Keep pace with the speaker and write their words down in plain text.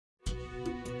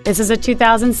This is a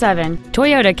 2007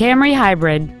 Toyota Camry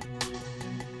Hybrid.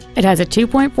 It has a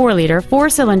 2.4-liter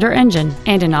four-cylinder engine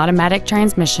and an automatic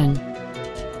transmission.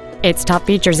 Its top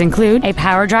features include a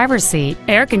power driver's seat,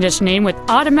 air conditioning with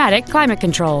automatic climate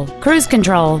control, cruise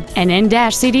control, an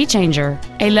in-dash CD changer,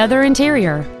 a leather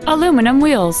interior, aluminum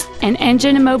wheels, an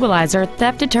engine immobilizer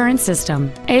theft deterrent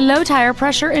system, a low tire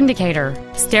pressure indicator,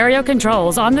 stereo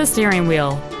controls on the steering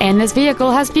wheel, and this vehicle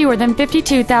has fewer than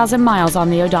 52,000 miles on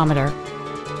the odometer.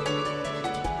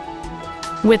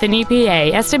 With an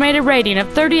EPA estimated rating of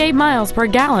 38 miles per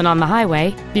gallon on the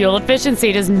highway, fuel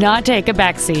efficiency does not take a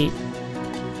backseat.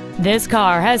 This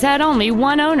car has had only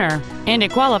one owner, and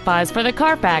it qualifies for the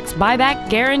Carfax buyback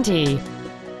guarantee.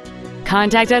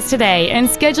 Contact us today and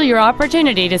schedule your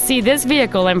opportunity to see this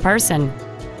vehicle in person.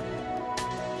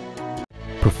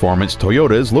 Performance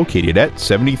Toyota is located at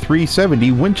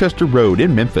 7370 Winchester Road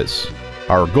in Memphis.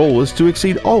 Our goal is to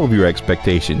exceed all of your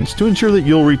expectations to ensure that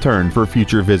you'll return for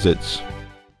future visits.